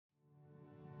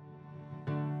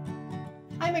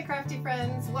Hi my crafty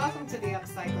friends, welcome to the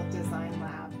Upcycle Design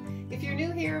Lab. If you're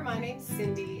new here, my name's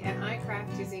Cindy and I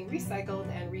craft using recycled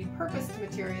and repurposed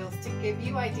materials to give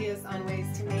you ideas on ways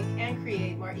to make and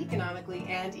create more economically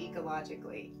and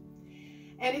ecologically.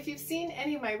 And if you've seen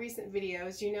any of my recent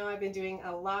videos, you know I've been doing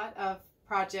a lot of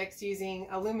projects using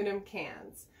aluminum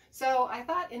cans. So I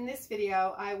thought in this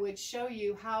video I would show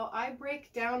you how I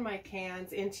break down my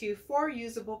cans into 4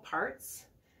 usable parts: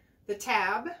 the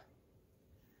tab,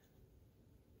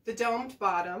 the domed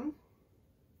bottom,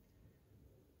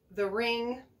 the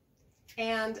ring,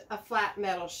 and a flat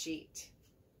metal sheet.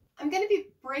 I'm going to be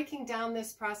breaking down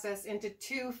this process into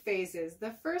 2 phases.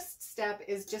 The first step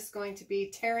is just going to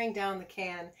be tearing down the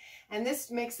can, and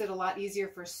this makes it a lot easier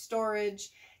for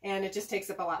storage and it just takes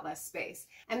up a lot less space.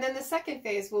 And then the second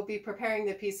phase will be preparing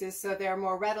the pieces so they're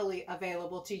more readily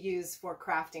available to use for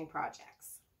crafting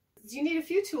projects. You need a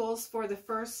few tools for the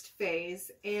first phase,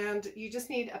 and you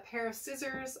just need a pair of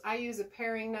scissors. I use a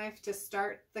paring knife to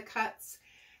start the cuts,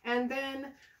 and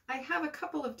then I have a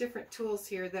couple of different tools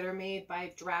here that are made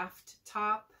by Draft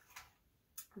Top.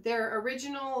 Their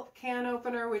original can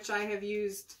opener, which I have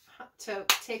used to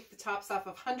take the tops off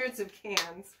of hundreds of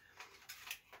cans.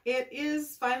 It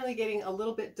is finally getting a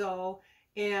little bit dull,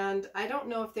 and I don't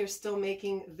know if they're still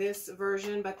making this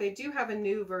version, but they do have a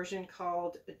new version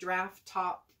called Draft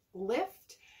Top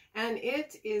Lift, and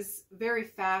it is very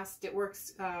fast. It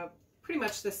works pretty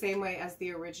much the same way as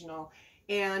the original,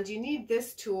 and you need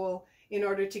this tool in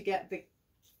order to get the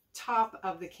top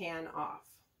of the can off.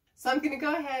 So I'm going to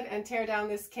go ahead and tear down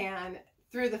this can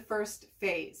through the first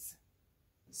phase.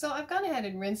 So I've gone ahead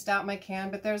and rinsed out my can,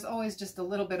 but there's always just a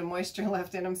little bit of moisture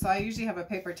left in them, so I usually have a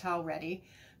paper towel ready.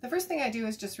 The first thing I do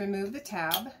is just remove the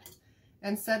tab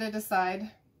and set it aside.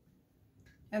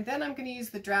 And then I'm going to use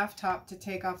the Draft Top to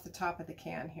take off the top of the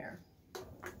can here.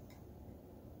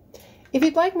 If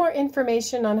you'd like more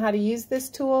information on how to use this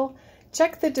tool,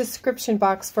 check the description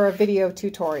box for a video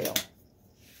tutorial.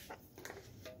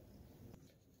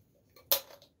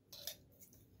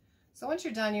 So once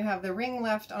you're done, you have the ring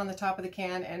left on the top of the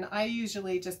can, and I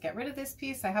usually just get rid of this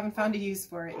piece. I haven't found a use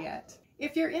for it yet.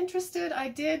 If you're interested, I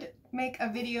did make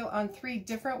a video on 3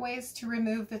 different ways to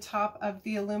remove the top of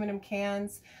the aluminum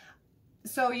cans.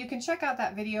 So you can check out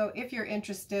that video if you're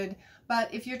interested,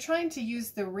 but if you're trying to use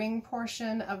the ring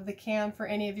portion of the can for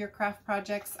any of your craft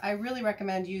projects, I really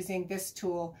recommend using this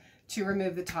tool to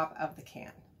remove the top of the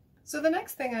can. So the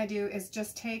next thing I do is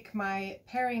just take my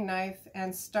paring knife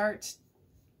and start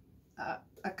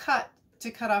a cut to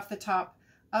cut off the top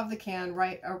of the can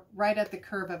right at the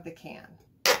curve of the can.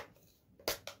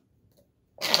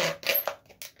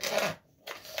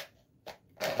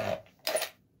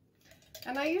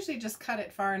 And I usually just cut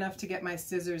it far enough to get my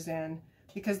scissors in,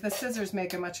 because the scissors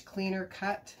make a much cleaner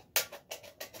cut.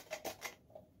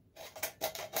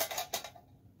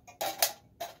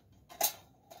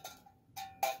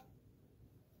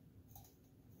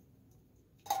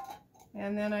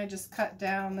 And then I just cut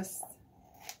down this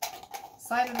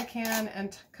side of the can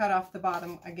and cut off the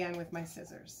bottom again with my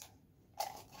scissors.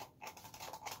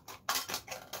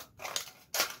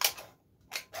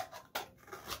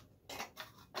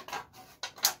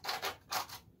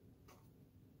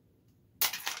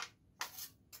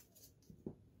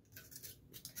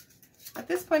 At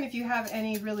this point, if you have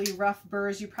any really rough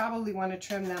burrs, you probably want to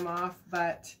trim them off,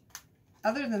 but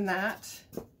other than that,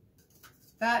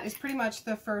 that is pretty much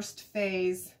the first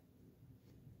phase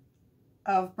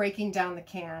of breaking down the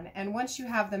can. And once you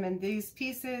have them in these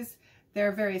pieces,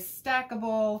 they're very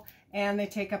stackable and they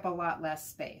take up a lot less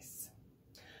space.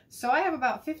 So I have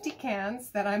about 50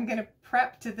 cans that I'm going to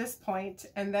prep to this point,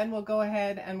 and then we'll go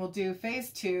ahead and we'll do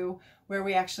phase 2, where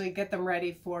we actually get them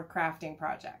ready for crafting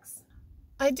projects.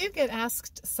 I do get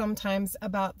asked sometimes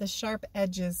about the sharp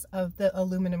edges of the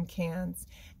aluminum cans,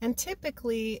 and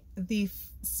typically the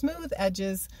smooth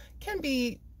edges can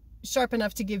be sharp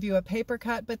enough to give you a paper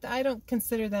cut, but I don't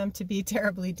consider them to be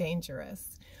terribly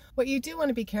dangerous. What you do want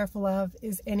to be careful of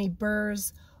is any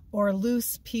burrs or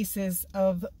loose pieces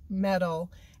of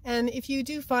metal, and if you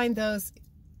do find those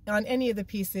on any of the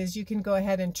pieces, you can go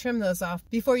ahead and trim those off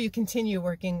before you continue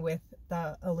working with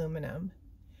the aluminum.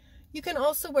 You can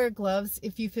also wear gloves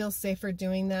if you feel safer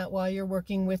doing that while you're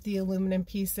working with the aluminum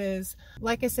pieces.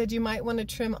 Like I said, you might want to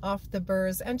trim off the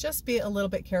burrs and just be a little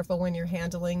bit careful when you're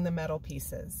handling the metal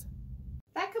pieces.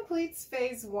 That completes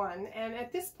phase 1, and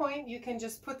at this point you can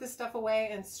just put the stuff away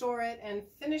and store it and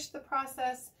finish the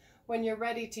process when you're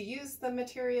ready to use the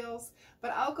materials.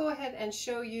 But I'll go ahead and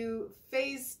show you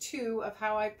phase 2 of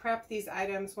how I prep these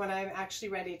items when I'm actually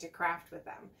ready to craft with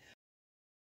them.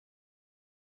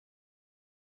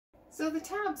 So the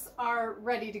tabs are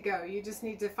ready to go. You just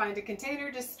need to find a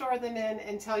container to store them in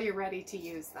until you're ready to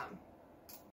use them.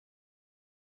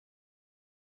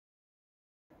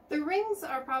 The rings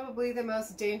are probably the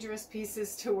most dangerous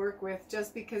pieces to work with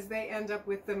just because they end up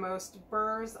with the most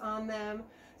burrs on them.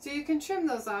 So you can trim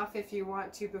those off if you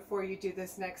want to before you do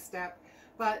this next step.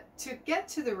 But to get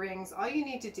to the rings, all you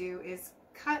need to do is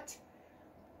cut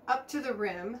up to the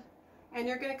rim, and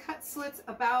you're going to cut slits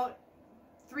about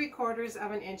 3/4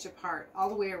 of an inch apart all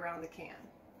the way around the can.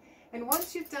 And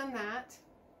once you've done that,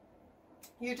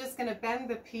 you're just going to bend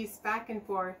the piece back and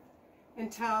forth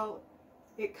until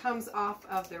it comes off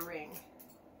of the ring.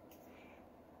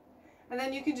 And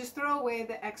then you can just throw away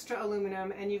the extra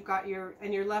aluminum and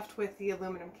you're left with the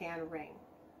aluminum can ring.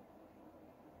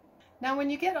 Now when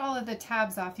you get all of the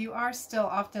tabs off, you are still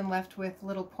often left with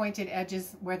little pointed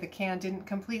edges where the can didn't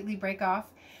completely break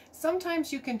off.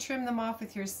 Sometimes you can trim them off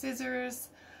with your scissors.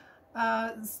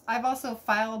 I've also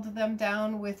filed them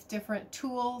down with different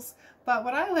tools, but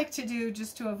what I like to do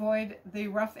just to avoid the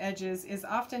rough edges is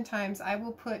oftentimes I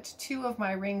will put 2 of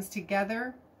my rings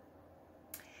together,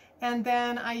 and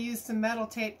then I use some metal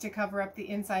tape to cover up the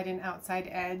inside and outside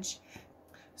edge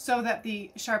so that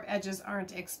the sharp edges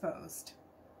aren't exposed.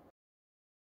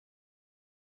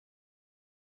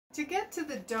 To get to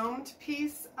the domed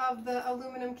piece of the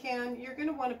aluminum can, you're going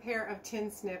to want a pair of tin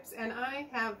snips, and I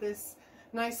have this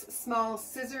nice small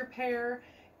scissor pair.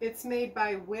 It's made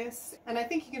by Wiss, and I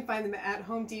think you can find them at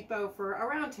Home Depot for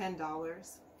around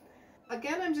 $10.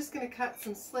 Again, I'm just going to cut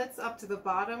some slits up to the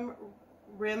bottom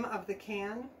rim of the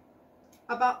can,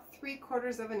 about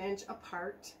 3/4 of an inch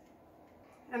apart.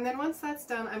 And then once that's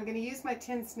done, I'm going to use my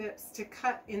tin snips to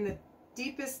cut in the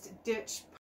deepest ditch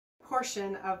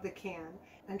portion of the can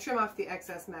and trim off the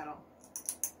excess metal.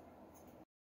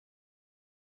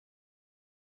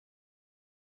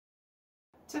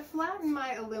 To flatten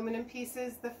my aluminum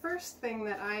pieces, the first thing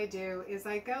that I do is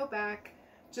I go back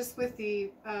just with the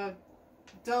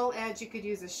dull edge. You could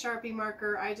use a Sharpie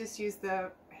marker. I just use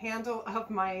the handle of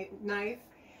my knife,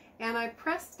 and I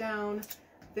press down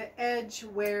the edge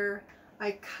where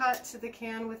I cut the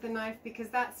can with the knife, because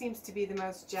that seems to be the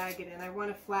most jagged, and I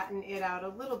want to flatten it out a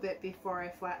little bit before I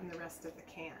flatten the rest of the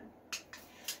can.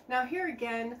 Now here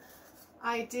again,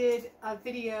 I did a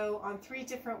video on 3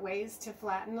 different ways to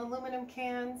flatten aluminum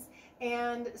cans,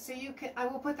 and so I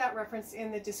will put that reference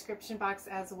in the description box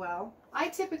as well. I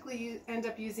typically end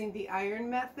up using the iron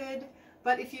method,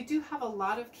 but if you do have a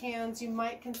lot of cans, you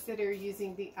might consider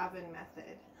using the oven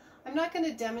method. I'm not going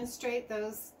to demonstrate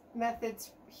those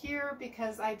methods here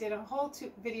because I did a whole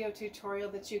video tutorial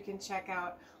that you can check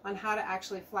out on how to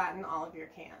actually flatten all of your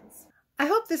cans. I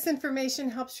hope this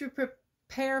information helps you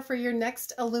prepare for your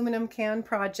next aluminum can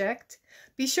project.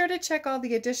 Be sure to check all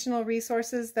the additional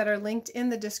resources that are linked in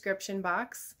the description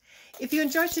box. If you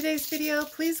enjoyed today's video,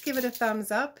 please give it a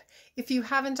thumbs up. If you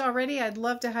haven't already, I'd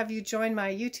love to have you join my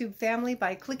YouTube family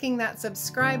by clicking that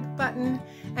subscribe button,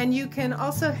 and you can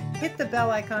also hit the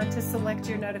bell icon to select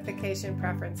your notification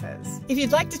preferences. If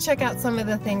you'd like to check out some of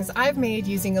the things I've made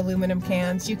using aluminum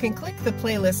cans, you can click the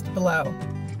playlist below.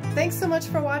 Thanks so much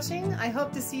for watching. I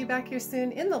hope to see you back here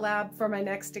soon in the lab for my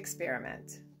next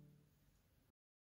experiment.